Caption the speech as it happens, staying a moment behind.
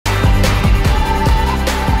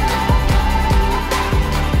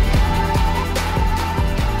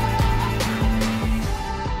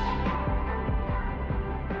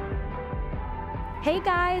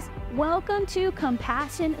Welcome to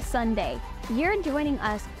Compassion Sunday. You're joining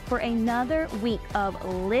us for another week of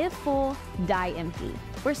Live Full, Die Empty.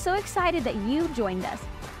 We're so excited that you joined us.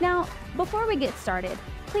 Now, before we get started,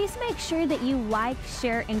 please make sure that you like,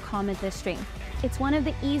 share, and comment this stream. It's one of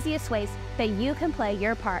the easiest ways that you can play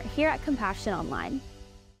your part here at Compassion Online.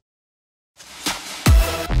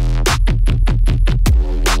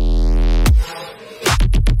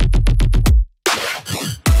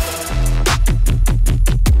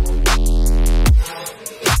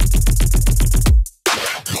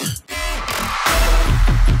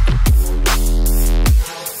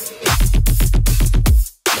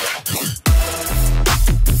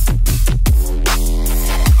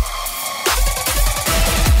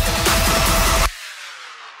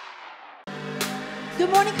 Good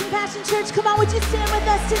morning, Compassion Church. Come on, would you stand with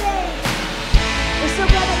us today? We're so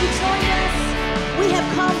glad that you joined us. We have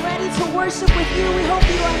come ready to worship with you. We hope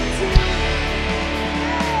you are too.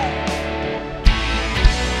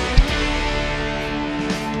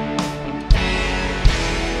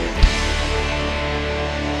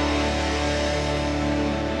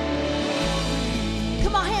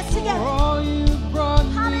 Come on, hands together.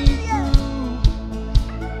 Hallelujah.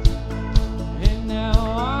 And now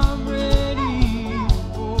I'm ready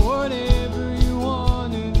for whatever you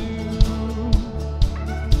want to do.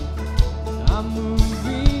 I'm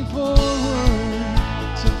moving forward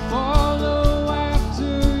to follow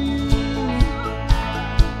after you.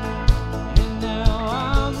 And now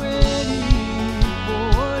I'm ready for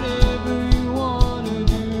whatever you want to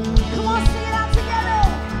do. Come on, sing it out together.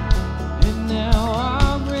 And now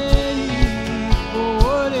I'm ready for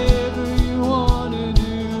whatever you want to do.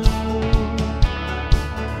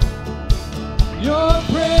 Your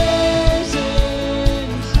presence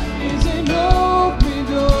is an open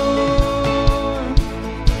door.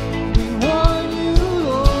 We want you,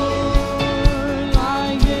 Lord,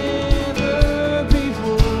 like never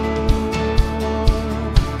before.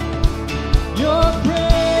 Your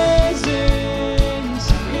presence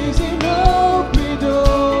is an open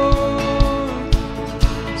door.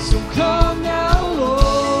 So come now,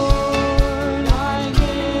 Lord, like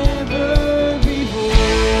never before.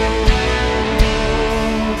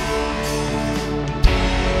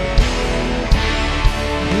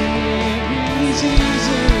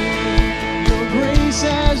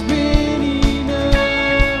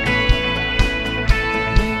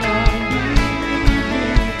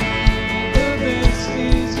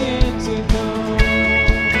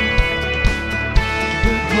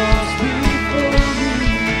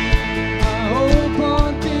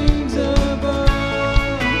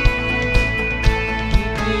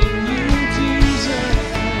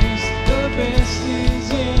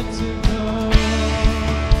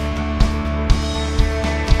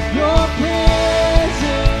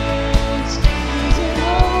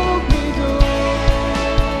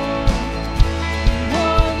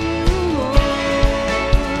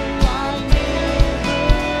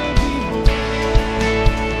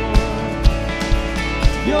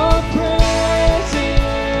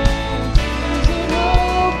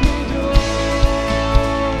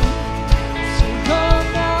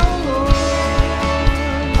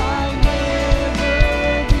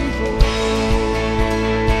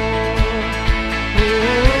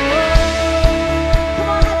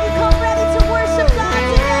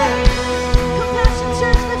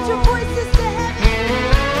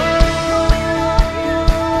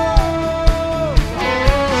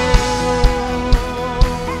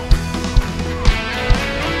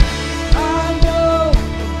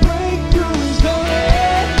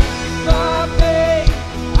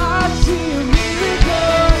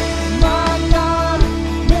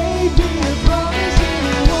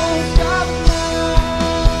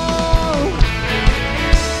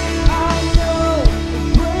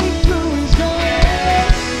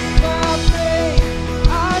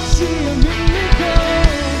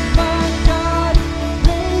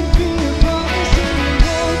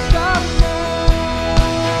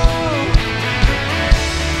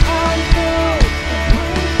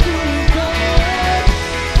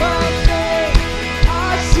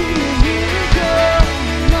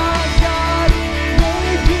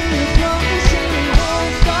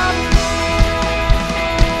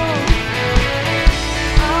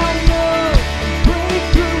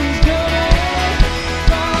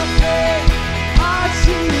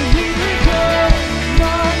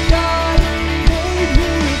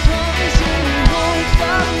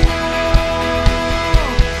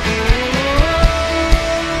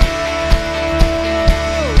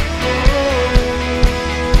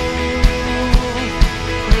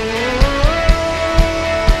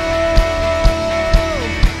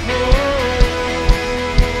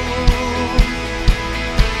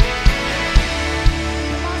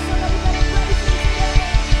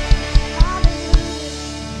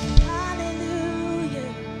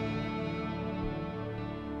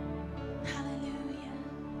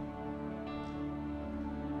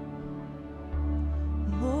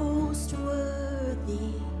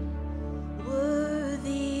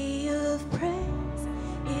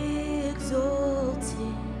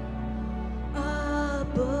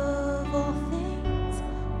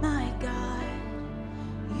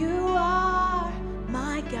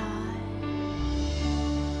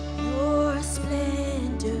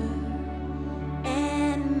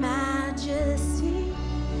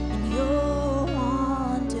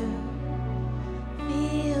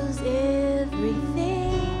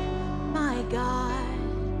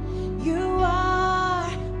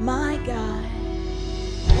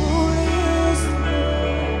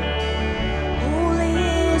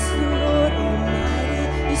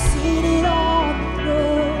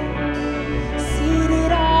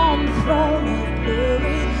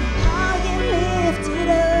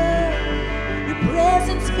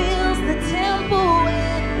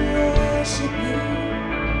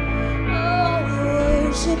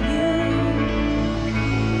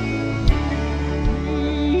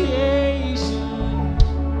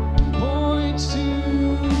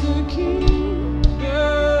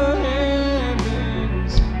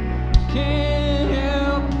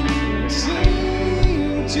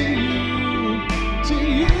 to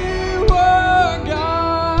you, oh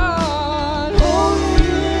God. Holy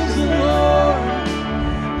is the Lord,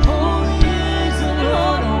 holy is the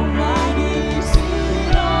Lord Almighty,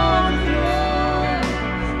 seated on the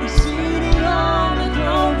throne. He's seated on the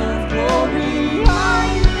throne of glory,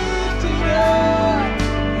 high and lifted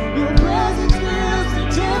up. Your presence fills the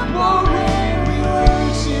temple where we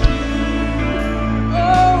worship you.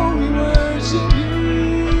 Oh, we worship you.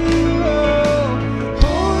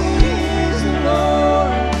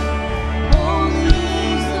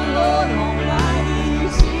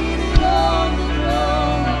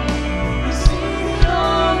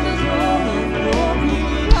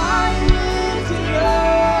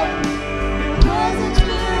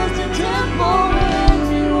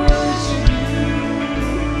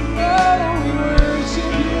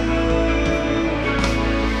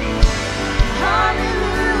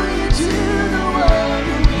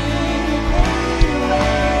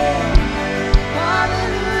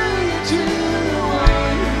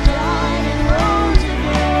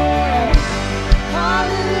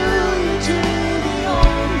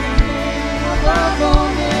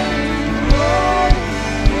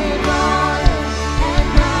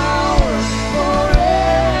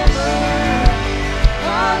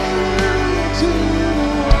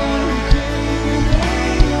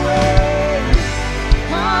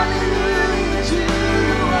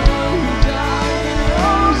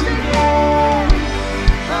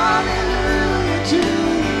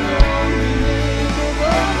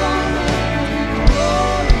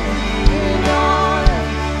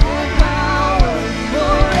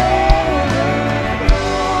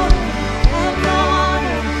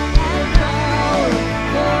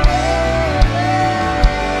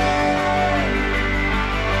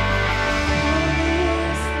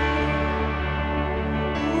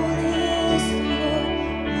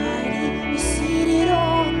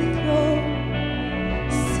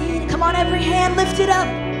 Every hand lifted up.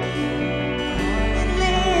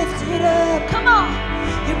 Lift it up. Come on.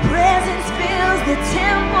 Your presence fills the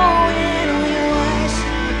temple and we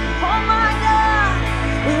worship you. Oh my God,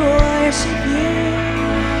 we worship you.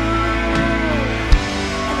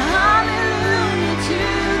 And hallelujah to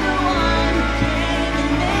the one who came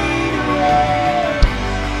and made a way.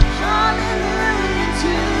 Hallelujah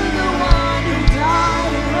to the one who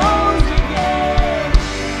died and rose again.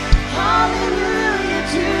 Hallelujah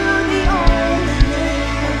to the only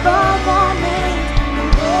name above all names,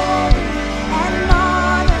 and glory and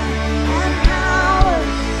honor and power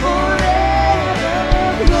forever.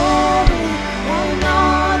 Glory and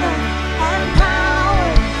honor and power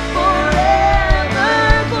forever.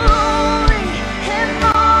 Glory and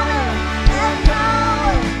honor and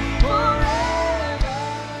power forever.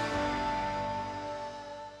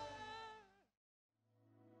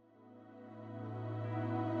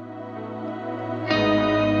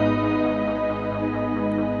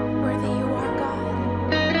 Worthy you are, God.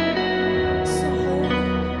 So holy,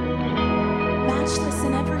 matchless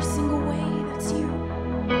in every single way. That's you.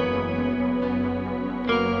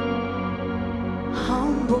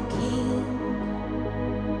 Humble King,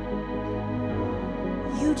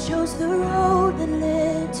 you chose the road that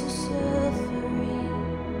led to suffering,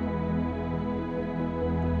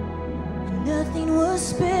 and nothing was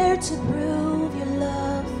spared to prove your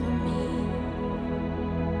love for me.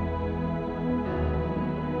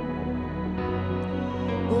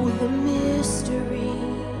 Oh, the mystery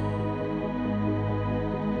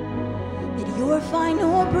that your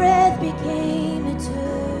final breath became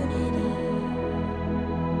eternity.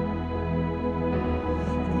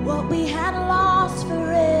 And what we had lost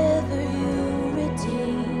forever, you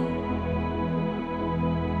redeemed.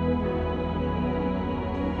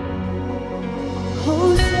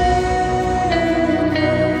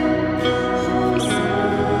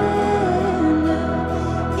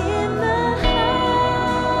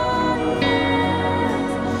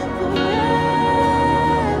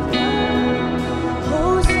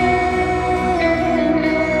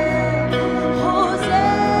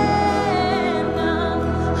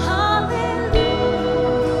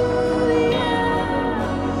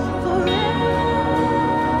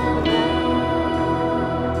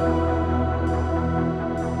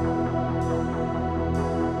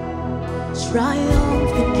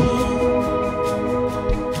 Triumphant King,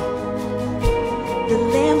 the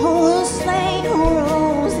Lamb who was slain, who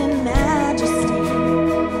rose in majesty.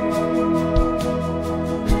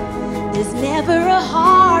 There's never a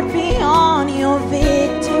heart beyond your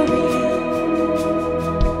victory.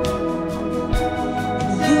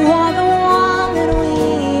 And you are the one that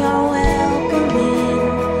we are welcoming.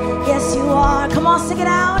 Yes, you are. Come on, sing it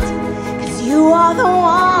out. 'Cause you are the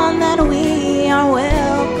one that we are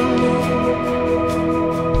welcoming.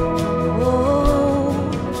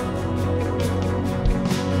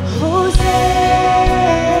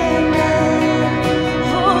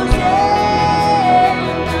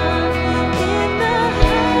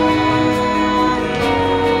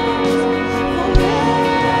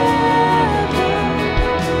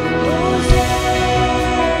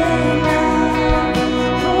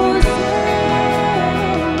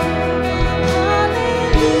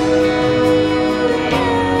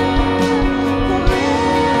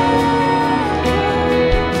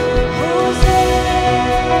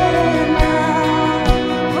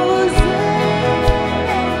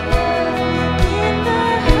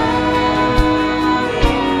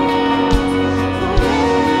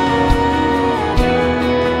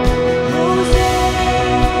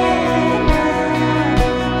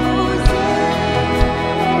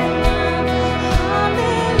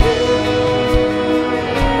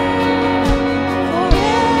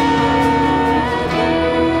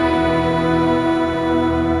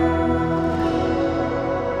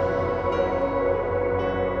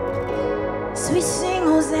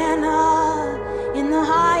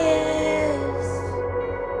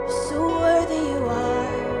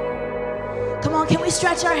 Come on, can we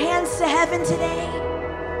stretch our hands to heaven today?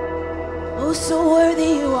 Oh, so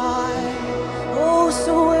worthy you are. Oh,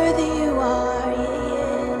 so worthy you are.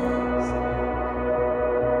 Yes.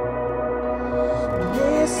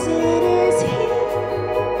 Blessed is He.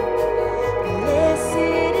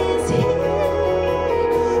 Blessed is He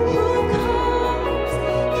who comes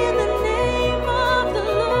in the name of the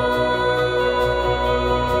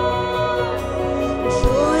Lord.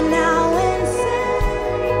 Joy now and sing.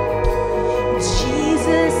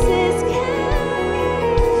 Jesus is King.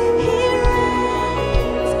 He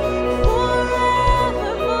reigns forevermore.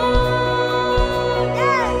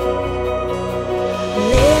 Yeah.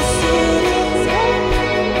 Blessed is He.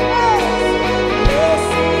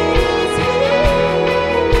 Blessed is He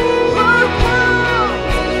who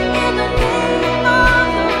comes in the name of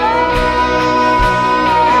the Lord.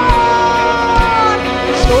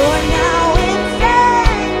 Joy now and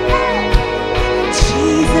sing.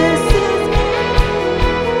 Jesus is King.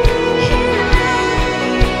 He reigns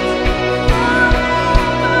forevermore.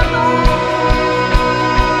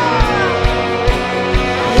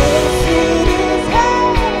 Blessed is He.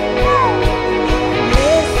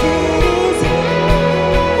 Blessed is He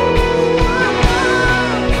who comes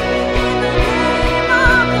in the name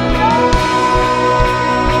of the Lord.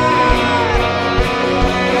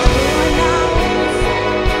 Joy now and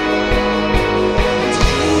sing.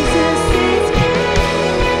 Jesus is King.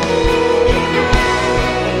 He reigns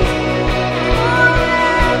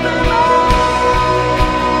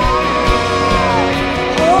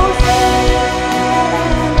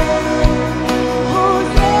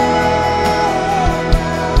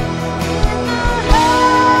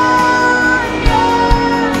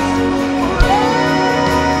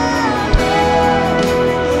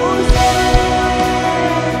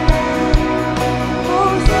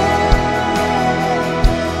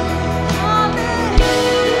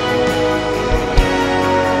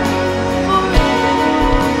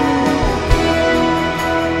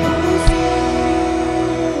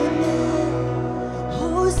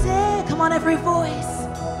Hosanna. Come on, every voice.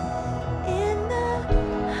 In the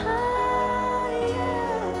highest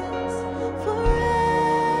forever.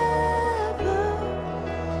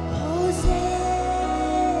 Hosanna.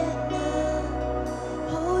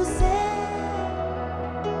 Hosanna.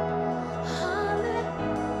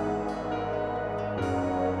 Hallelujah.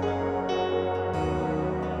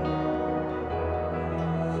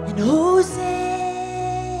 And Hosanna.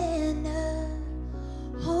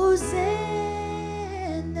 Hosanna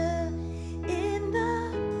in the,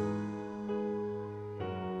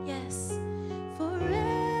 yes, forever.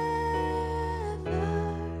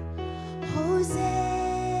 Hosanna,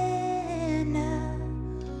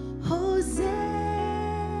 Hosanna,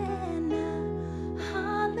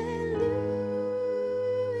 hallelujah,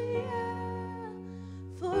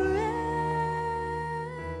 forever.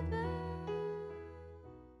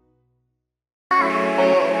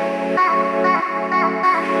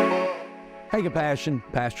 Hey Compassion,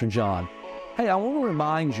 Pastor John. Hey, I want to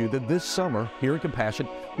remind you that this summer here at Compassion,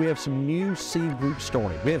 we have some new seed groups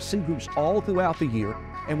starting. We have seed groups all throughout the year,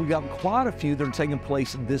 and we've got quite a few that are taking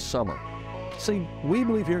place this summer. See, we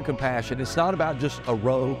believe here at Compassion, it's not about just a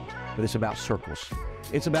row, but it's about circles.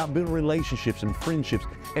 It's about building relationships and friendships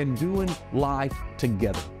and doing life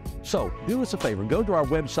together. So do us a favor, go to our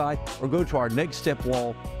website or go to our Next Step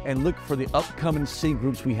wall and look for the upcoming seed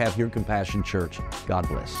groups we have here at Compassion Church. God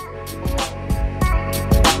bless.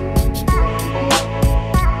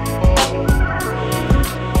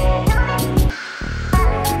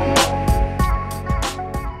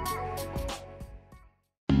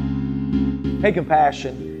 Hey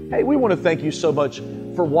Compassion, hey, we want to thank you so much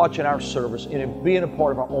for watching our service and being a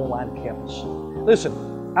part of our online campus. Listen,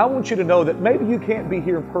 I want you to know that maybe you can't be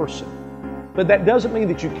here in person, but that doesn't mean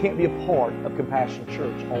that you can't be a part of Compassion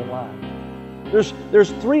Church online.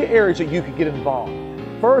 There's three areas that you could get involved.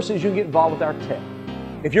 First is you can get involved with our tech.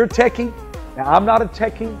 If you're a techie, now I'm not a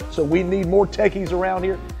techie, so we need more techies around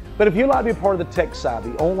here, but if you'd like to be a part of the tech side,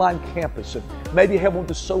 the online campus, and maybe help with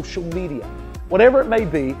the social media, whatever it may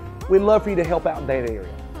be, we'd love for you to help out in that area.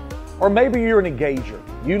 Or maybe you're an engager.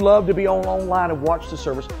 You love to be online and watch the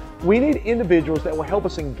service. We need individuals that will help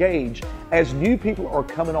us engage as new people are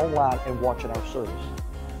coming online and watching our service.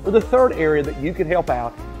 Or the third area that you can help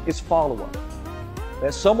out is follow-up.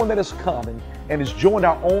 That's someone that has come and has joined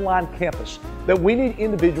our online campus, that we need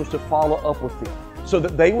individuals to follow up with them so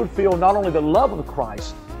that they would feel not only the love of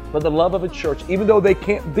Christ, but the love of a church. Even though they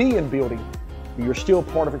can't be in building, you're still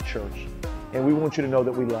part of a church. And we want you to know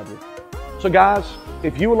that we love you. So guys,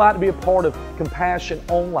 if you would like to be a part of Compassion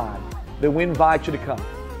Online, then we invite you to come.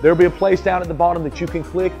 There'll be a place down at the bottom that you can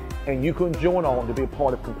click and you can join on to be a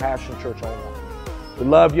part of Compassion Church Online. We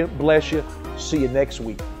love you. Bless you. See you next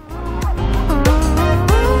week.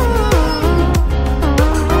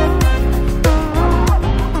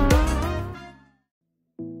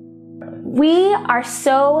 We are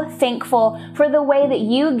so thankful for the way that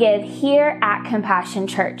you give here at Compassion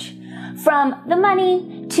Church. From the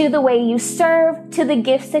money to the way you serve to the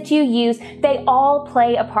gifts that you use, they all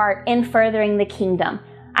play a part in furthering the kingdom.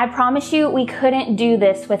 I promise you, we couldn't do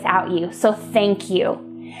this without you, so thank you.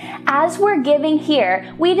 As we're giving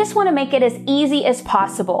here, we just want to make it as easy as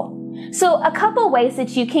possible. So a couple ways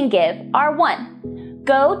that you can give are: 1,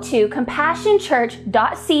 go to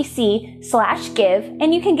compassionchurch.cc/give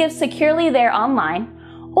and you can give securely there online,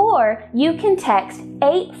 or you can text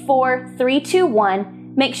 84321.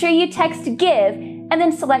 Make sure you text GIVE and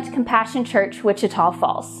then select Compassion Church, Wichita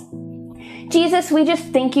Falls. Jesus, we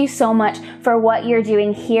just thank you so much for what you're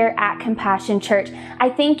doing here at Compassion Church. I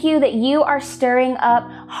thank you that you are stirring up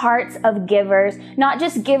hearts of givers, not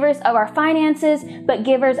just givers of our finances, but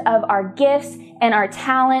givers of our gifts and our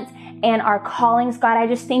talents and our callings. God, I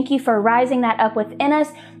just thank you for rising that up within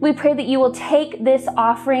us. We pray that you will take this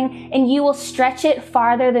offering and you will stretch it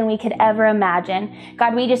farther than we could ever imagine.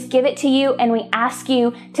 God, we just give it to you and we ask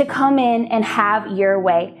you to come in and have your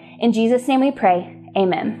way. In Jesus' name we pray,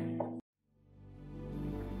 amen.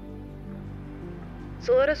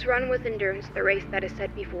 So let us run with endurance the race that is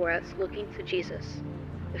set before us, looking to Jesus,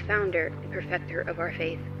 the founder and perfecter of our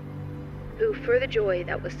faith, who, for the joy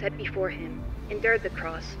that was set before him, endured the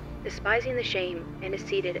cross, despising the shame, and is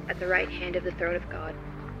seated at the right hand of the throne of God.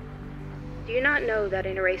 Do you not know that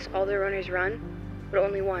in a race all the runners run, but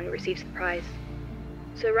only one receives the prize?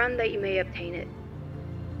 So run that you may obtain it.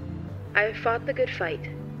 I have fought the good fight.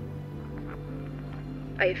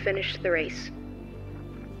 I have finished the race.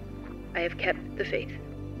 I have kept the faith.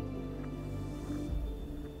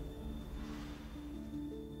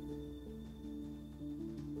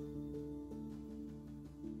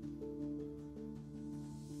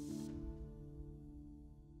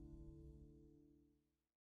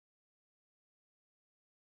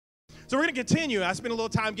 So we're going to continue. I spent a little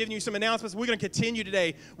time giving you some announcements. We're going to continue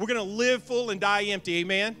today. We're going to live full and die empty.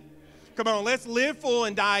 Amen? Come on, let's live full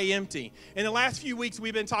and die empty. In the last few weeks,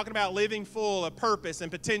 we've been talking about living full of purpose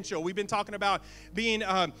and potential. We've been talking about expanding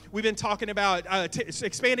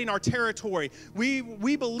our territory.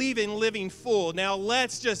 We believe in living full. Now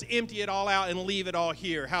let's just empty it all out and leave it all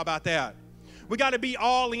here. How about that? We got to be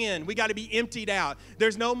all in. We got to be emptied out.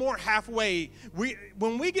 There's no more halfway.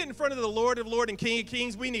 When we get in front of the Lord of Lords and King of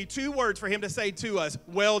Kings, we need 2 words for him to say to us: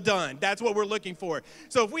 well done. That's what we're looking for.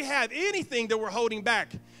 So if we have anything that we're holding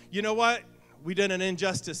back, you know what? We done an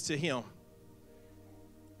injustice to him.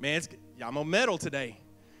 Man, I'm on metal today.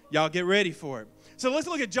 Y'all get ready for it. So let's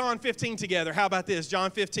look at John 15 together. How about this?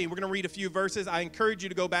 John 15. We're going to read a few verses. I encourage you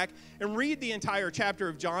to go back and read the entire chapter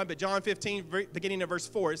of John. But John 15, beginning of verse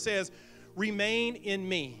 4, it says, "Remain in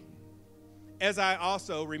me, as I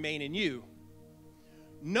also remain in you.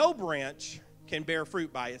 No branch can bear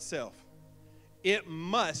fruit by itself. It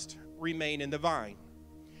must remain in the vine.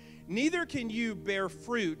 Neither can you bear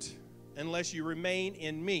fruit unless you remain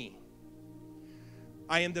in me.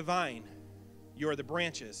 I am the vine, you are the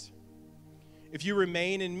branches. If you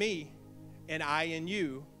remain in me and I in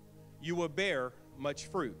you, you will bear much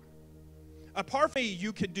fruit. Apart from me,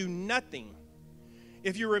 you could do nothing.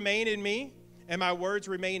 If you remain in me and my words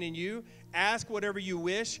remain in you, ask whatever you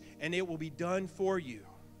wish and it will be done for you.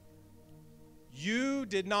 You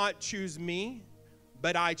did not choose me,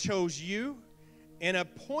 but I chose you and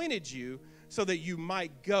appointed you so that you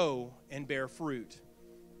might go and bear fruit.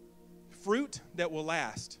 Fruit that will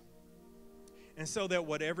last. And so that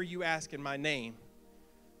whatever you ask in my name,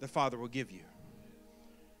 the Father will give you."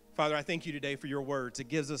 Father, I thank you today for your words. It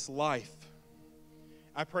gives us life.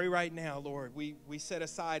 I pray right now, Lord, we set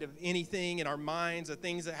aside of anything in our minds, the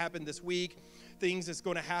things that happened this week, things that's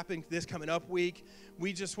going to happen this coming up week.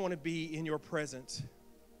 We just want to be in your presence.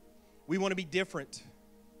 We want to be different.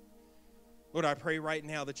 Lord, I pray right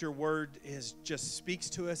now that your word just speaks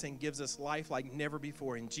to us and gives us life like never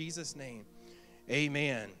before. In Jesus' name,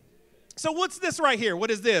 amen. So what's this right here?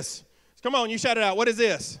 What is this? Come on, you shout it out. What is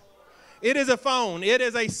this? It is a phone. It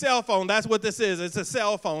is a cell phone. That's what this is. It's a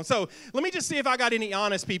cell phone. So let me just see if I got any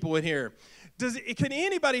honest people in here. Can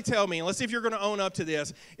anybody tell me, and let's see if you're going to own up to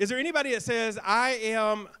this, is there anybody that says,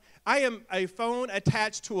 I am a phone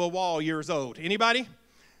attached to a wall years old? Anybody?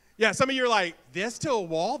 Yeah, some of you are like, this to a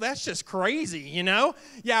wall? That's just crazy, you know?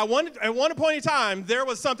 Yeah, at one point in time, there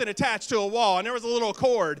was something attached to a wall, and there was a little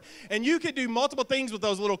cord. And you could do multiple things with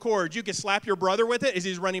those little cords. You could slap your brother with it as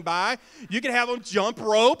he's running by. You could have him jump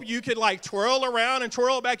rope. You could, like, twirl around and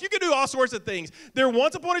twirl back. You could do all sorts of things. There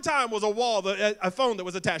once upon a time was a phone that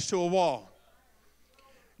was attached to a wall.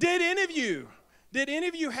 Did any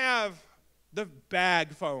of you have the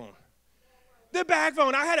bag phone? The bag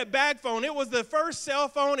phone. I had a bag phone. It was the first cell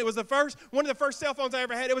phone. It was one of the first cell phones I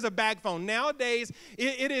ever had. It was a bag phone. Nowadays,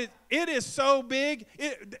 it is so big.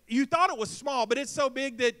 You thought it was small, but it's so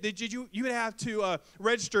big that you would have to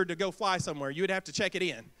register to go fly somewhere. You would have to check it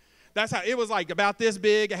in. That's how it was, like about this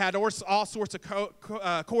big. It had all sorts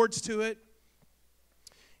of cords to it.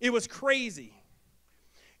 It was crazy.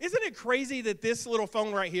 Isn't it crazy that this little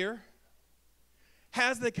phone right here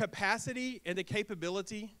has the capacity and the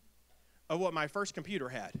capability of what my first computer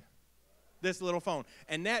had? This little phone.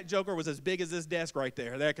 And that joker was as big as this desk right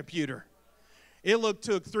there, that computer. It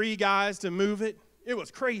took 3 guys to move it. It was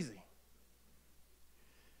crazy.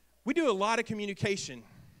 We do a lot of communication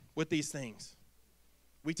with these things.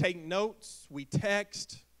 We take notes, we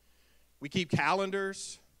text, we keep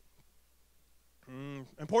calendars.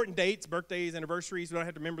 Important dates, birthdays, anniversaries, we don't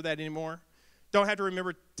have to remember that anymore. Don't have to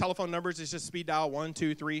remember telephone numbers, it's just speed dial 1,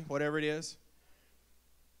 2, 3, whatever it is.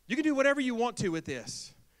 You can do whatever you want to with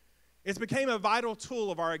this. It's became a vital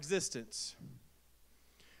tool of our existence.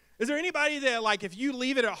 Is there anybody that, like, if you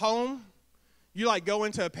leave it at home, you, like, go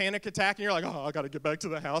into a panic attack and you're like, oh, I got to get back to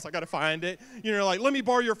the house. I got to find it. You're like, let me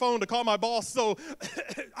borrow your phone to call my boss so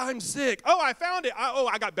I'm sick. Oh, I found it.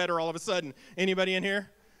 I got better all of a sudden. Anybody in here?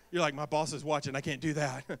 You're like, my boss is watching. I can't do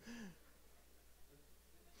that.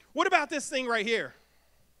 What about this thing right here?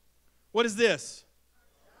 What is this?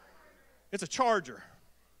 It's a charger.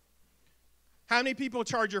 How many people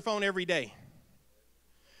charge your phone every day?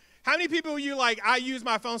 How many people you like, I use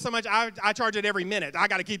my phone so much, I charge it every minute. I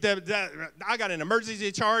got to keep that. I got an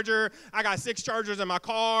emergency charger. I got 6 chargers in my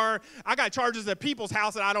car. I got chargers at people's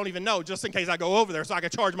house that I don't even know just in case I go over there so I can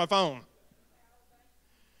charge my phone.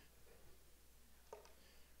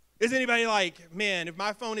 Is anybody like, man, if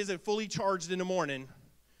my phone isn't fully charged in the morning,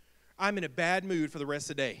 I'm in a bad mood for the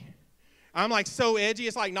rest of the day? I'm like so edgy,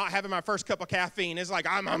 it's like not having my first cup of caffeine. It's like,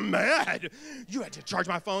 I'm mad. You had to charge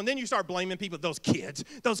my phone. Then you start blaming people. Those kids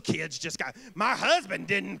just got, my husband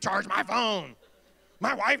didn't charge my phone.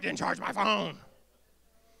 My wife didn't charge my phone.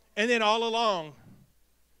 And then all along,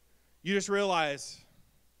 you just realize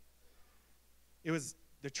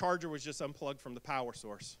the charger was just unplugged from the power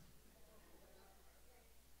source.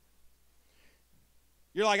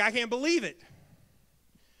 You're like, I can't believe it.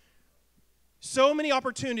 So many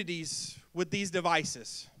opportunities with these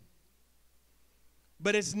devices,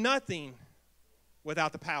 but it's nothing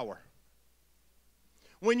without the power.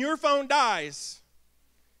 When your phone dies,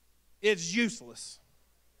 it's useless.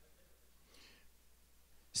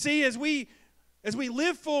 See, as we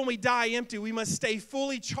live full and we die empty, we must stay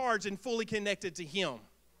fully charged and fully connected to Him.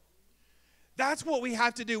 That's what we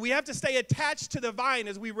have to do. We have to stay attached to the vine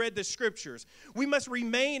as we read the scriptures. We must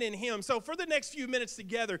remain in Him. So for the next few minutes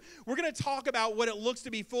together, we're going to talk about what it looks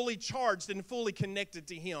to be fully charged and fully connected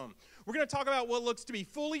to Him. We're going to talk about what it looks to be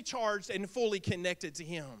fully charged and fully connected to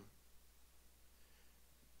Him.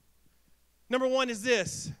 Number 1 is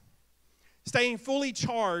this. Staying fully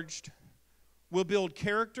charged will build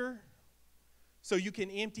character so you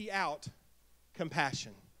can empty out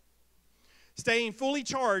compassion. Staying fully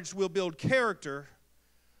charged will build character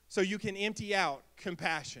so you can empty out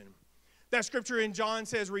compassion. That scripture in John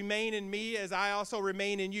says, remain in me as I also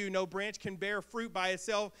remain in you. No branch can bear fruit by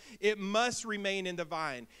itself. It must remain in the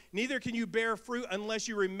vine. Neither can you bear fruit unless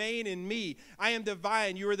you remain in me. I am the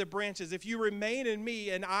vine, you are the branches. If you remain in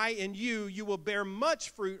me and I in you, you will bear much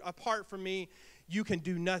fruit. Apart from me, you can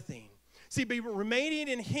do nothing. See, by remaining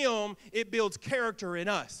in Him, it builds character in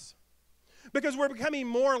us. Because we're becoming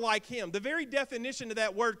more like Him. The very definition of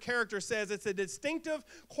that word character says it's the distinctive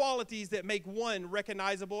qualities that make one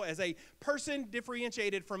recognizable as a person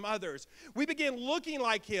differentiated from others. We begin looking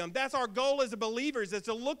like Him. That's our goal as believers, is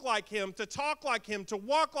to look like Him, to talk like Him, to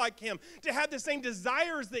walk like Him, to have the same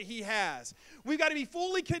desires that He has. We've got to be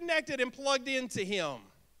fully connected and plugged into Him.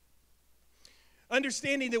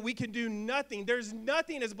 Understanding that we can do nothing. There's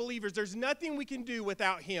nothing as believers. There's nothing we can do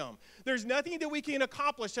without Him. There's nothing that we can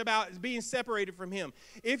accomplish about being separated from Him.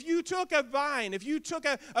 If you took a vine, if you took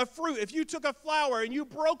a fruit, if you took a flower and you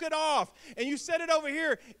broke it off and you set it over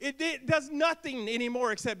here, it does nothing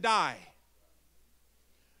anymore except die.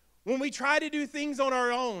 When we try to do things on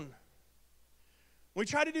our own, when we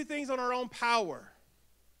try to do things on our own power,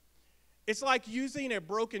 it's like using a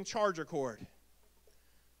broken charger cord.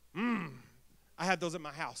 I have those at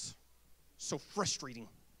my house. So frustrating.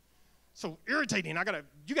 So irritating.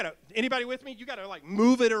 Anybody with me? You gotta like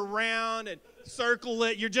move it around and circle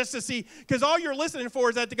it. You're just to see, because all you're listening for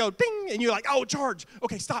is that to go ding, and you're like, oh, charge.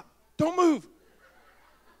 Okay, stop. Don't move.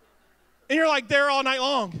 And you're like there all night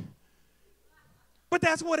long. But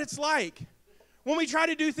that's what it's like when we try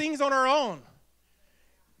to do things on our own.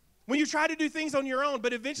 When you try to do things on your own,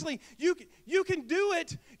 but eventually you can do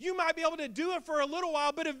it. You might be able to do it for a little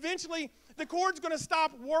while, but eventually the cord's going to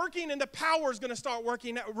stop working and the power is going to start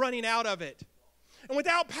running out of it. And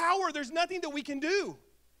without power, there's nothing that we can do.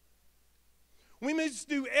 We must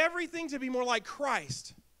do everything to be more like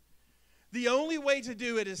Christ. The only way to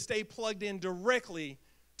do it is stay plugged in directly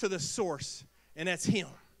to the source, and that's Him.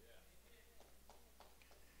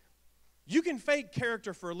 You can fake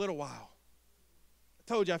character for a little while. I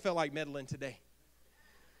told you I felt like meddling today.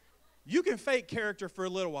 You can fake character for a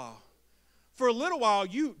little while. For a little while,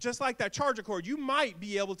 you, just like that charger cord, you might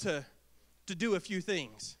be able to do a few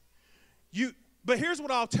things. But here's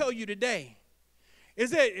what I'll tell you today, is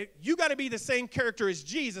that you got to be the same character as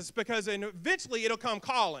Jesus, because eventually it'll come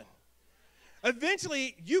calling.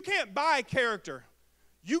 Eventually, you can't buy character.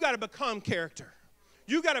 You got to become character.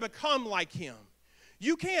 You got to become like Him.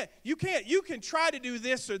 You can try to do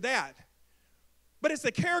this or that, but it's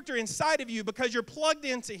the character inside of you because you're plugged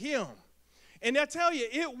into Him. And I tell you,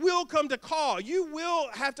 it will come to call. You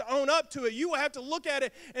will have to own up to it. You will have to look at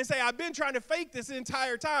it and say, I've been trying to fake this the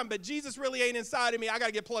entire time, but Jesus really ain't inside of me. I got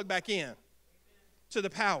to get plugged back in to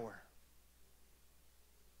the power.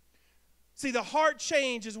 See, the heart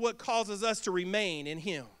change is what causes us to remain in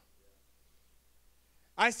Him.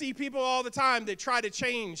 I see people all the time that try to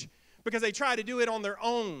change because they try to do it on their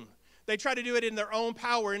own. They try to do it in their own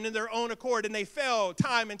power and in their own accord, and they fail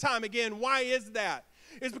time and time again. Why is that?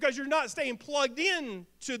 It's because you're not staying plugged in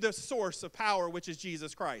to the source of power, which is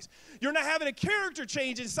Jesus Christ. You're not having a character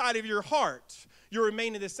change inside of your heart. You're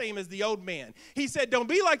remaining the same as the old man. He said, don't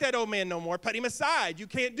be like that old man no more. Put him aside. You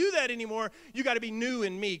can't do that anymore. You got to be new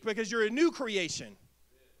and meek because you're a new creation.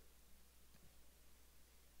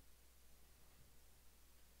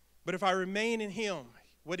 But if I remain in Him,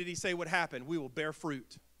 what did He say would happen? We will bear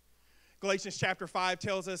fruit. Galatians chapter 5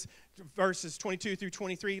 tells us, verses 22 through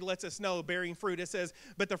 23, lets us know, bearing fruit. It says,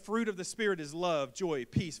 but the fruit of the Spirit is love, joy,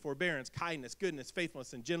 peace, forbearance, kindness, goodness,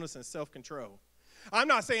 faithfulness, and gentleness, and self-control. I'm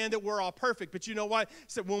not saying that we're all perfect, but you know what?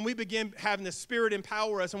 So when we begin having the Spirit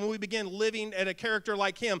empower us, and when we begin living at a character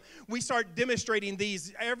like Him, we start demonstrating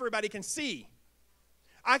these. Everybody can see.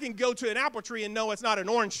 I can go to an apple tree and know it's not an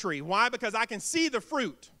orange tree. Why? Because I can see the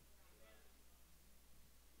fruit.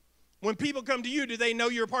 When people come to you, do they know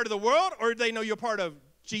you're a part of the world, or do they know you're part of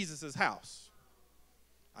Jesus' house?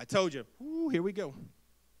 I told you. Ooh, here we go.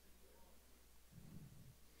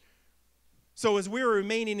 So as we're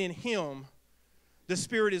remaining in Him, the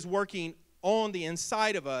Spirit is working on the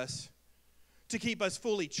inside of us to keep us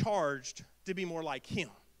fully charged to be more like Him,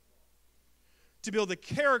 to build the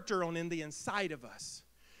character on in the inside of us.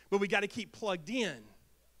 But we got to keep plugged in.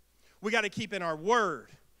 We got to keep in our Word.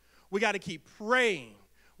 We got to keep praying.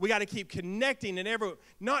 We got to keep connecting and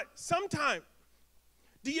sometimes,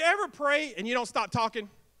 do you ever pray and you don't stop talking?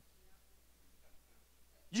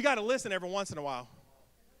 You got to listen every once in a while.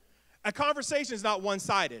 A conversation is not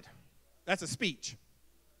one-sided. That's a speech.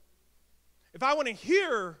 If I want to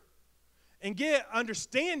hear and get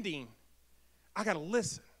understanding, I got to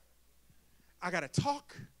listen. I got to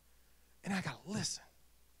talk and I got to listen.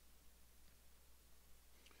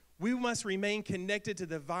 We must remain connected to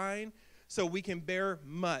the vine so we can bear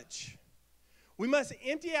much. We must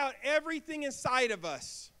empty out everything inside of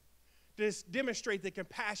us to demonstrate the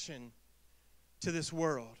compassion to this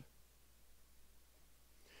world.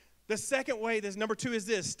 The second way, this number 2, is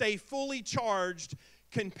this: stay fully charged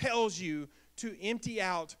compels you to empty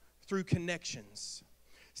out through connections.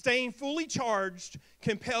 Staying fully charged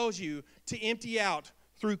compels you to empty out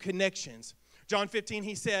through connections. John 15,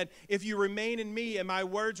 He said, if you remain in me and my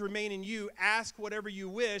words remain in you, ask whatever you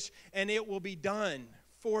wish and it will be done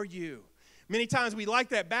for you. Many times we like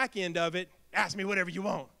that back end of it, ask me whatever you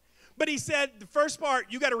want. But He said, the first part,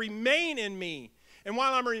 you got to remain in me. And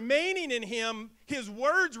while I'm remaining in Him, His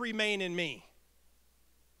words remain in me.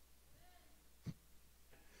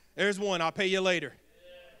 There's one, I'll pay you later.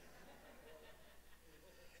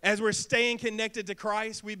 As we're staying connected to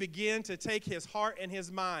Christ, we begin to take His heart and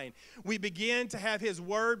His mind. We begin to have His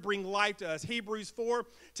word bring life to us. Hebrews 4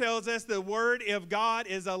 tells us the word of God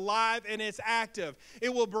is alive and it's active.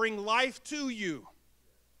 It will bring life to you.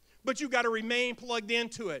 But you got to remain plugged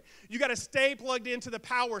into it. You got to stay plugged into the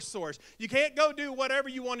power source. You can't go do whatever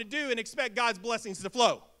you want to do and expect God's blessings to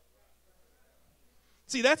flow.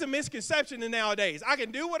 See, that's a misconception in nowadays. I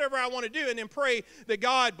can do whatever I want to do and then pray that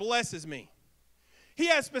God blesses me. He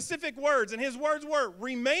has specific words, and his words were,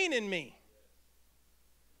 remain in me.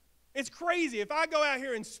 It's crazy. If I go out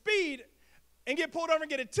here and speed and get pulled over and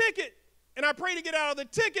get a ticket, and I pray to get out of the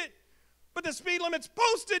ticket, but the speed limit's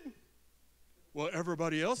posted, well,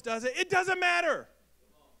 everybody else does it. It doesn't matter.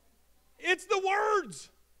 It's the words.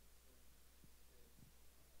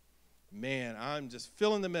 Man, I'm just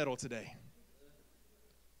feeling the metal today.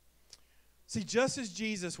 See, just as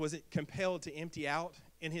Jesus was compelled to empty out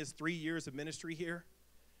in his 3 years of ministry here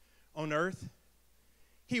on earth,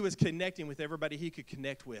 he was connecting with everybody he could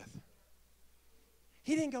connect with.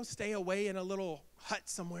 He didn't go stay away in a little hut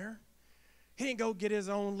somewhere. He didn't go get his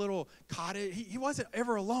own little cottage. He wasn't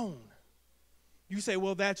ever alone. You say,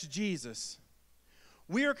 well, that's Jesus.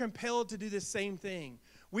 We are compelled to do the same thing.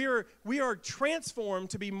 We are transformed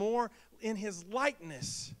to be more in his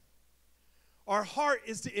likeness. Our heart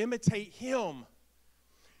is to imitate him.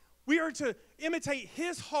 We are to imitate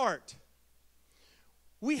his heart.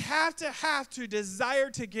 We have to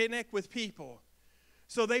desire to connect with people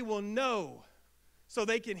so they will know, so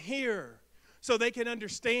they can hear, so they can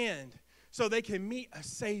understand, so they can meet a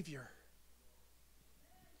Savior.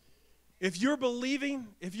 If you're a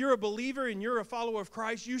believer and you're a follower of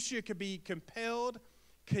Christ, you should be compelled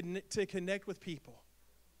to connect with people.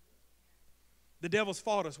 The devil's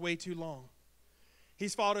fought us way too long.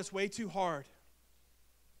 He's fought us way too hard.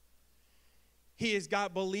 He has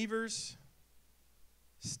got believers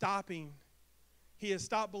stopping. He has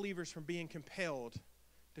stopped believers from being compelled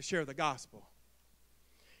to share the gospel.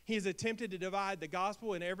 He has attempted to divide the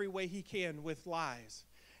gospel in every way he can with lies.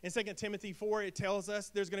 In 2 Timothy 4, it tells us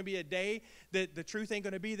there's going to be a day that the truth ain't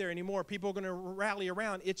going to be there anymore. People are going to rally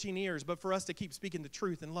around itching ears, but for us to keep speaking the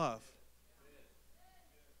truth in love.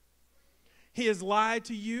 He has lied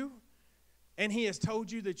to you, and he has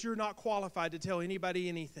told you that you're not qualified to tell anybody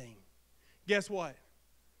anything. Guess what?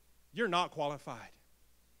 You're not qualified.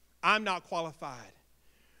 I'm not qualified.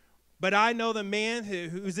 But I know the man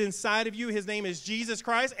who's inside of you. His name is Jesus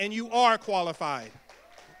Christ, and you are qualified.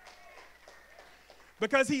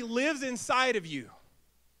 Because he lives inside of you.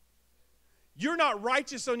 You're not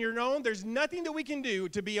righteous on your own. There's nothing that we can do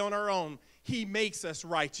to be on our own. He makes us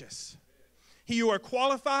righteous. You are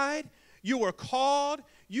qualified. You are called.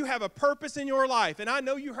 You have a purpose in your life. And I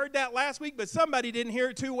know you heard that last week, but somebody didn't hear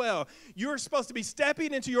it too well. You're supposed to be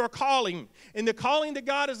stepping into your calling. And the calling that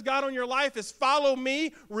God has got on your life is follow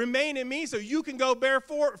me, remain in me, so you can go bear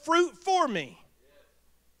fruit for me.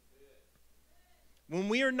 When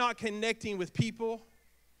we are not connecting with people,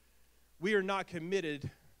 we are not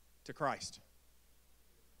committed to Christ.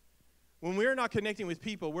 When we are not connecting with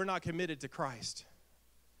people, we're not committed to Christ.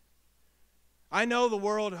 I know the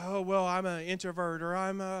world, oh, well, I'm an introvert,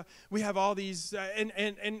 or we have all these,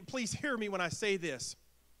 and please hear me when I say this.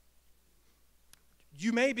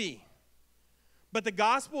 You may be, but the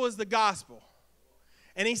gospel is the gospel.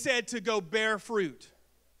 And he said to go bear fruit,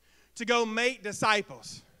 to go make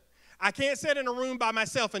disciples. I can't sit in a room by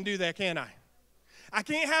myself and do that, can I? I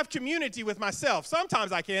can't have community with myself.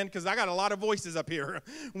 Sometimes I can, because I got a lot of voices up here.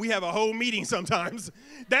 We have a whole meeting sometimes.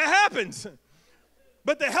 That happens.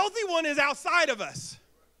 But the healthy one is outside of us,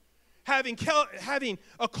 having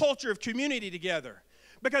a culture of community together.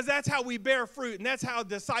 Because that's how we bear fruit, and that's how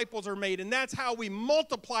disciples are made, and that's how we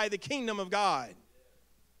multiply the kingdom of God.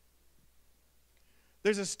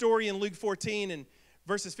 There's a story in Luke 14 and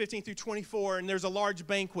verses 15 through 24, and there's a large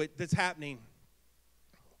banquet that's happening.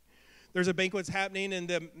 There's a banquet that's happening, and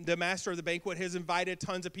the master of the banquet has invited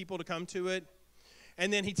tons of people to come to it.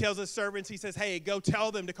 And then he tells his servants, he says, hey, go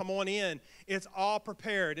tell them to come on in. It's all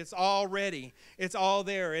prepared. It's all ready. It's all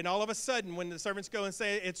there. And all of a sudden, when the servants go and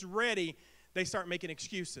say it's ready, they start making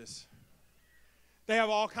excuses. They have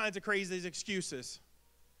all kinds of crazy excuses.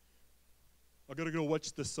 I got to go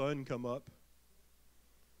watch the sun come up.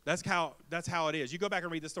 That's how it is. You go back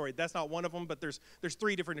and read the story. That's not one of them, but there's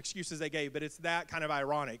 3 different excuses they gave, but it's that kind of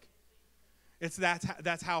ironic.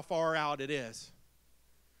 That's how far out it is.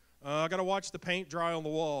 I got to watch the paint dry on the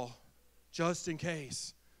wall, just in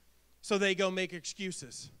case. So they go make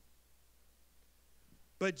excuses.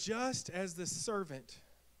 But just as the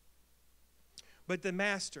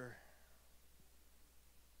master,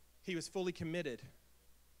 he was fully committed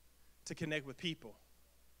to connect with people.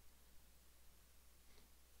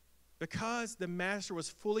 Because the master was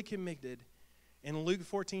fully committed, in Luke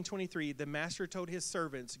 14:23, the master told his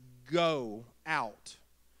servants, go out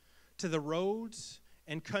to the roads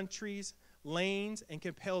and countries, lanes, and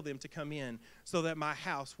compel them to come in, so that my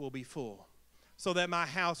house will be full. So that my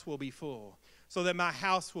house will be full. So that my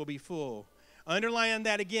house will be full. Underline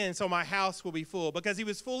that again, so my house will be full. Because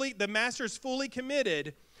the master's fully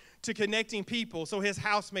committed to connecting people so his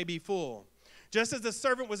house may be full. Just as the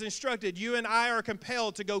servant was instructed, you and I are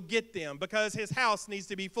compelled to go get them because his house needs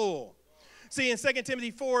to be full. See, in 2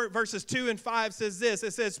 Timothy 4, verses 2 and 5 says this.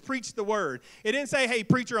 It says, preach the word. It didn't say, hey,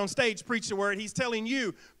 preacher on stage, preach the word. He's telling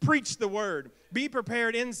you, preach the word. Be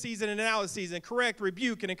prepared in season and out of season. Correct,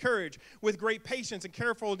 rebuke, and encourage with great patience and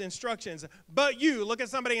careful instructions. But you, look at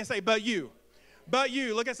somebody and say, but you. But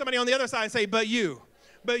you, look at somebody on the other side and say, but you.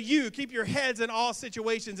 But you, keep your heads in all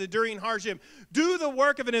situations, enduring hardship. Do the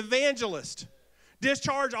work of an evangelist.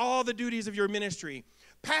 Discharge all the duties of your ministry.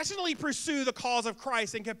 Passionately pursue the cause of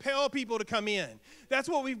Christ and compel people to come in. That's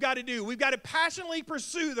what we've got to do. We've got to passionately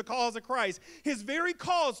pursue the cause of Christ. His very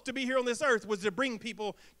cause to be here on this earth was to bring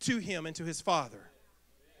people to him and to his Father.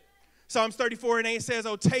 Psalms 34:8 says,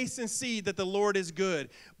 oh, taste and see that the Lord is good.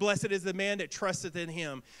 Blessed is the man that trusteth in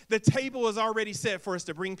him. The table is already set for us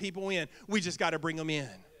to bring people in. We just got to bring them in.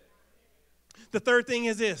 The third thing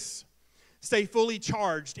is this. Stay fully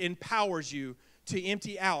charged empowers you to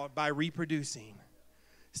empty out by reproducing.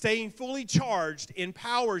 Staying fully charged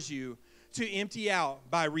empowers you to empty out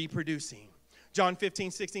by reproducing. John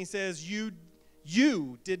 15:16 says,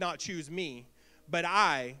 you did not choose me, but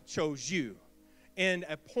I chose you and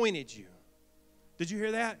appointed you. Did you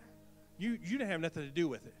hear that? You didn't have nothing to do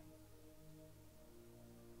with it.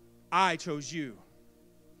 I chose you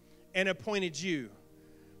and appointed you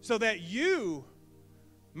so that you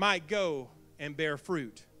might go and bear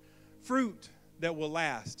fruit. Fruit that will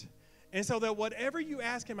last. And so that whatever you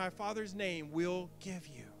ask in my Father's name will give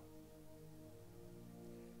you.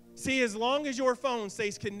 See, as long as your phone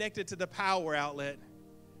stays connected to the power outlet,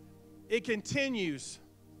 it continues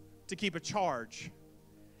to keep a charge.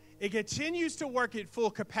 It continues to work at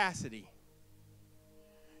full capacity.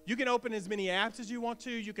 You can open as many apps as you want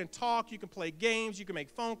to. You can talk. You can play games. You can make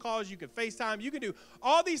phone calls. You can FaceTime. You can do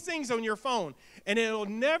all these things on your phone. And it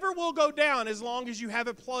never will go down as long as you have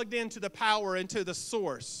it plugged into the power and to the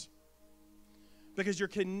source. Because you're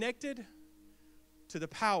connected to the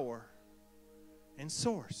power and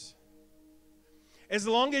source. As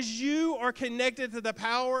long as you are connected to the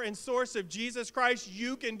power and source of Jesus Christ,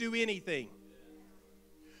 you can do anything.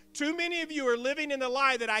 Too many of you are living in the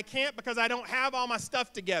lie that I can't because I don't have all my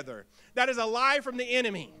stuff together. That is a lie from the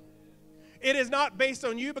enemy. It is not based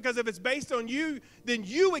on you, because if it's based on you, then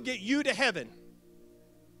you would get you to heaven.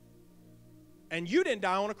 And you didn't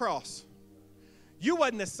die on a cross. You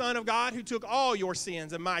wasn't the Son of God who took all your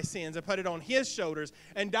sins and my sins and put it on his shoulders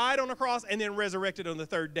and died on a cross and then resurrected on the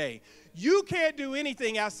third day. You can't do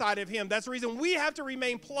anything outside of him. That's the reason we have to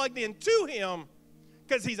remain plugged into him,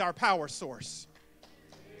 because he's our power source.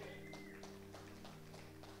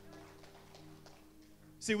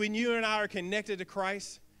 See, when you and I are connected to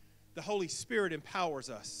Christ, the Holy Spirit empowers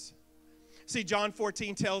us. See, John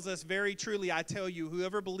 14 tells us, very truly, I tell you,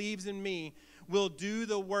 whoever believes in me will do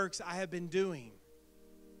the works I have been doing.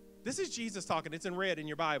 This is Jesus talking. It's in red in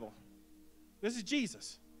your Bible. This is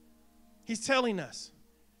Jesus. He's telling us,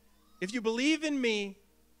 if you believe in me,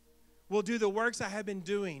 will do the works I have been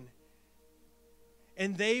doing.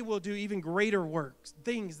 And they will do even greater works,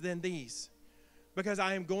 things than these. Because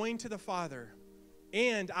I am going to the Father,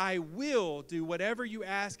 and I will do whatever you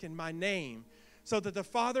ask in my name, so that the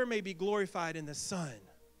Father may be glorified in the Son.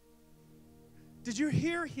 Did you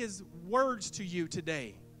hear his words to you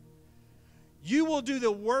today? You will do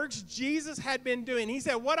the works Jesus had been doing. He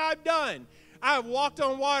said, what I've done, I've walked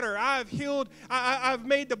on water, I've healed, I've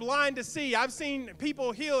made the blind to see, I've seen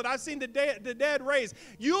people healed, I've seen the dead raised.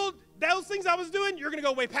 Those things I was doing, you're going to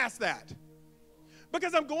go way past that.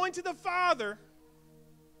 Because I'm going to the Father,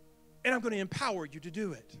 and I'm going to empower you to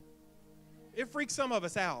do it. It freaks some of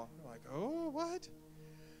us out. We're like, oh, what?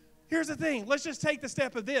 Here's the thing. Let's just take the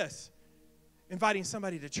step of this. Inviting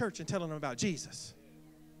somebody to church and telling them about Jesus.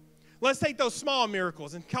 Let's take those small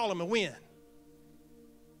miracles and call them a win.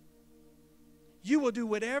 You will do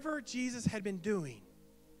whatever Jesus had been doing,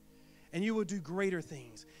 and you will do greater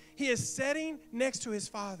things. He is sitting next to his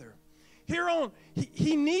Father.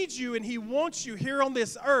 He needs you, and he wants you here on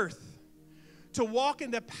this earth to walk in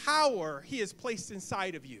the power he has placed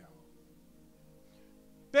inside of you.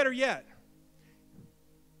 Better yet,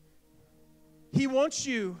 he wants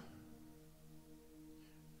you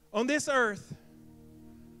on this earth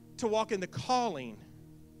to walk in the calling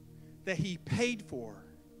that he paid for,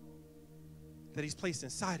 that he's placed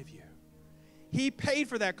inside of you. He paid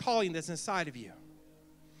for that calling that's inside of you.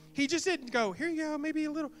 He just didn't go, here you go, maybe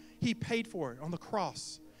a little. He paid for it on the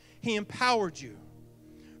cross. He empowered you.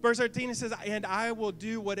 Verse 13, it says, and I will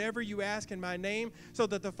do whatever you ask in my name, so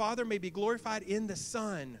that the Father may be glorified in the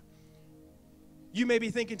Son. You may be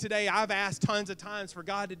thinking today, I've asked tons of times for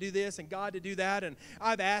God to do this and God to do that, and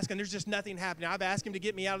I've asked and there's just nothing happening. I've asked him to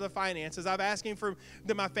get me out of the finances. I've asked him for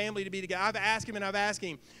my family to be together. I've asked him and I've asked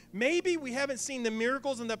him. Maybe we haven't seen the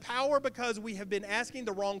miracles and the power because we have been asking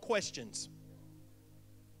the wrong questions.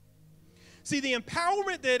 See, the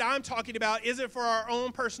empowerment that I'm talking about isn't for our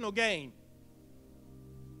own personal gain.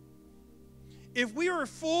 If we are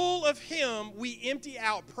full of him, we empty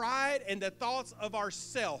out pride and the thoughts of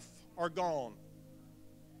ourself are gone.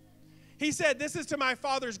 He said, this is to my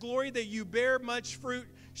Father's glory that you bear much fruit,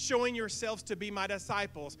 showing yourselves to be my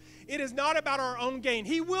disciples. It is not about our own gain.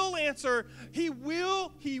 He will answer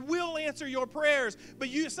your prayers. But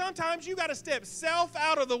sometimes you got to step self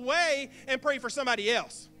out of the way and pray for somebody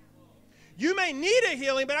else. You may need a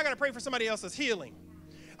healing, but I got to pray for somebody else's healing.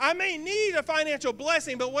 I may need a financial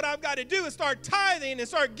blessing, but what I've got to do is start tithing and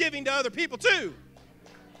start giving to other people too.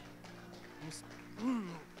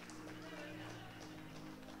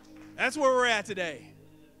 That's where we're at today.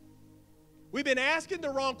 We've been asking the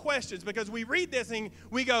wrong questions because we read this and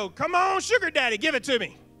we go, come on, sugar daddy, give it to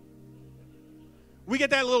me. We get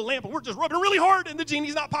that little lamp and we're just rubbing it really hard and the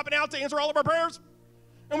genie's not popping out to answer all of our prayers.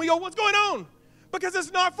 And we go, what's going on? Because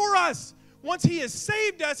it's not for us. Once he has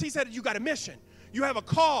saved us, he said, you got a mission. You have a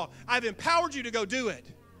call. I've empowered you to go do it.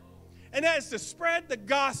 And that is to spread the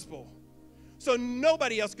gospel so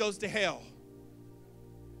nobody else goes to hell.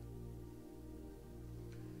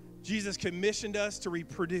 Jesus commissioned us to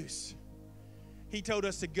reproduce. He told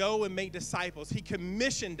us to go and make disciples. He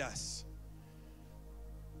commissioned us.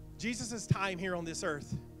 Jesus' time here on this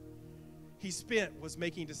earth, he spent was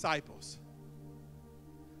making disciples.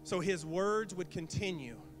 So his words would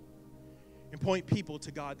continue and point people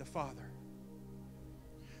to God the Father.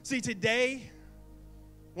 See, today,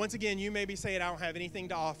 once again, you may be saying, I don't have anything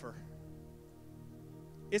to offer.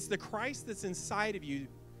 It's the Christ that's inside of you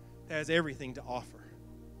that has everything to offer.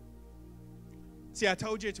 See, I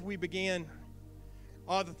told you as we began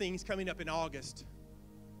all the things coming up in August.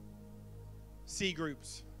 C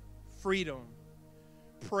groups, freedom,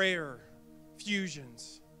 prayer,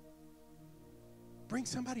 fusions. Bring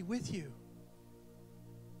somebody with you.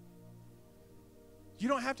 You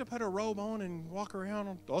don't have to put a robe on and walk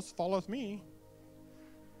around, thus followeth me.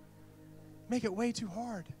 Make it way too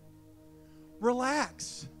hard.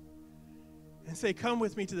 Relax and say, come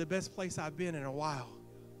with me to the best place I've been in a while.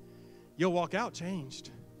 You'll walk out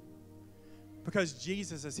changed because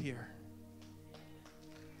Jesus is here.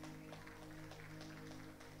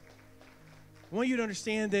 I want you to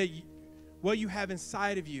understand that what you have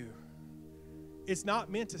inside of you, it's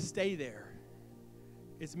not meant to stay there.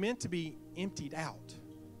 It's meant to be emptied out.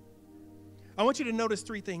 I want you to notice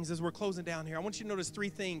three things as we're closing down here. I want you to notice three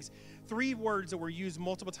things, three words that were used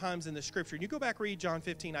multiple times in the scripture. You go back, read John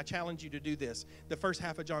 15. I challenge you to do this, the first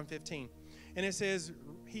half of John 15. And it says,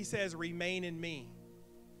 he says, remain in me.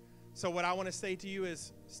 So what I want to say to you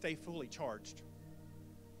is stay fully charged.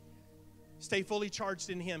 Stay fully charged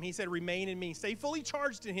in him. He said, remain in me. Stay fully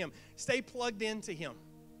charged in him. Stay plugged into him.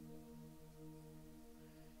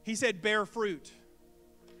 He said, bear fruit.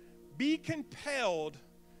 Be compelled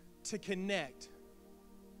to connect.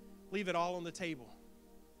 Leave it all on the table.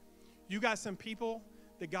 You got some people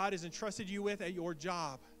that God has entrusted you with at your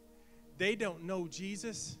job. They don't know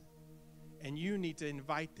Jesus, and you need to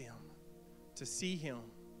invite them to see him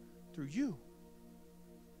through you.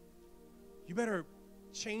 You better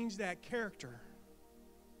change that character.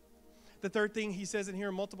 The third thing he says in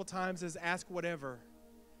here multiple times is ask whatever.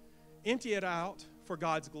 Empty it out for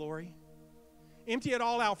God's glory. Empty it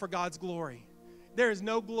all out for God's glory. There is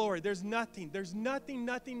no glory. There's nothing. There's nothing.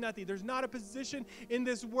 There's not a position in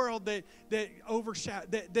this world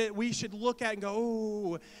that we should look at and go,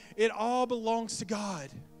 oh, it all belongs to God.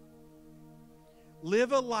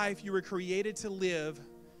 Live a life you were created to live,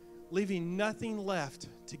 leaving nothing left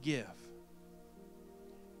to give.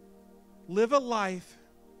 Live a life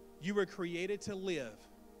you were created to live,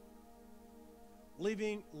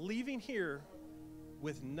 leaving here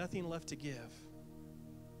with nothing left to give.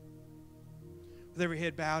 With every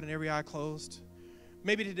head bowed and every eye closed.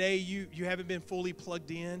 Maybe today you haven't been fully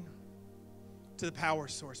plugged in to the power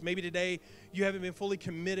source. Maybe today you haven't been fully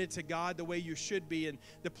committed to God the way you should be and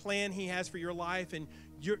the plan he has for your life, and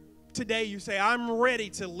today you say, I'm ready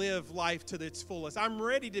to live life to its fullest. I'm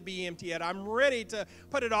ready to be empty out. I'm ready to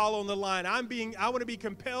put it all on the line. I want to be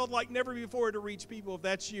compelled like never before to reach people. If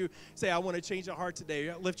that's you, say, I want to change a heart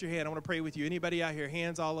today. Lift your hand. I want to pray with you. Anybody out here,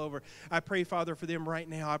 hands all over. I pray, Father, for them right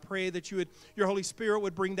now. I pray that your Holy Spirit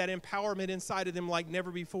would bring that empowerment inside of them like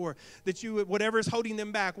never before. That you would, whatever is holding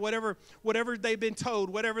them back, whatever they've been told,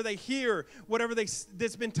 whatever they hear,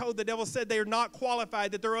 that's been told, the devil said they are not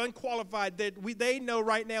qualified, that they're unqualified, that they know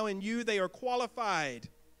right now in you they are qualified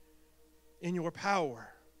in your power.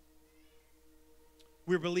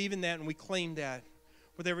 We're believing that and we claim that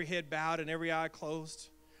with every head bowed and every eye closed.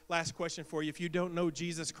 Last question for you. If you don't know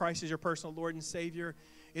Jesus Christ as your personal Lord and Savior,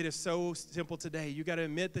 it is so simple today. You got to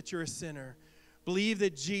admit that you're a sinner. Believe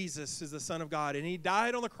that Jesus is the Son of God and He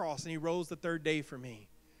died on the cross and He rose the third day for me.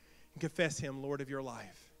 And confess Him Lord of your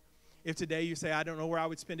life. If today you say, I don't know where I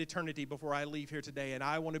would spend eternity before I leave here today, and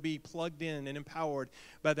I want to be plugged in and empowered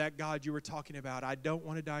by that God you were talking about. I don't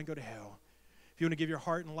want to die and go to hell. If you want to give your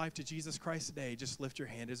heart and life to Jesus Christ today, just lift your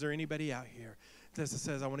hand. Is there anybody out here that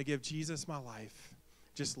says, I want to give Jesus my life?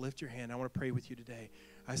 Just lift your hand. I want to pray with you today.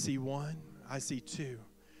 I see one. I see two.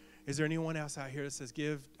 Is there anyone else out here that says,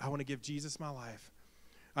 I want to give Jesus my life?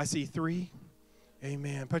 I see three.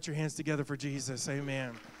 Amen. Put your hands together for Jesus.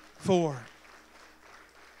 Amen. Four.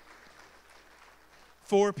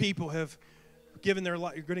 4 people have given you're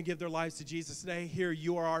going to give their lives to Jesus today. Here,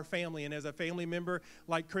 you are our family. And as a family member,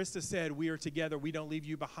 like Krista said, we are together. We don't leave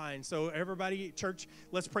you behind. So everybody, church,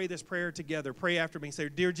 let's pray this prayer together. Pray after me. Say,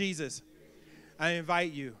 Dear Jesus, I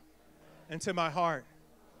invite you into my heart,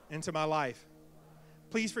 into my life.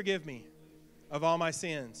 Please forgive me of all my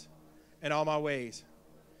sins and all my ways.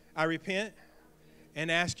 I repent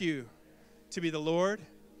and ask you to be the Lord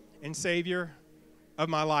and Savior of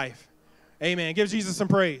my life. Amen. Give Jesus some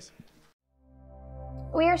praise.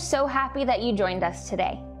 We are so happy that you joined us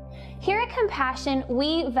today. Here at Compassion,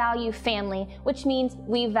 we value family, which means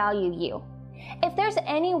we value you. If there's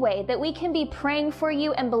any way that we can be praying for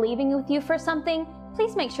you and believing with you for something,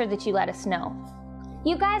 please make sure that you let us know.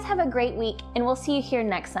 You guys have a great week, and we'll see you here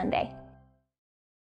next Sunday.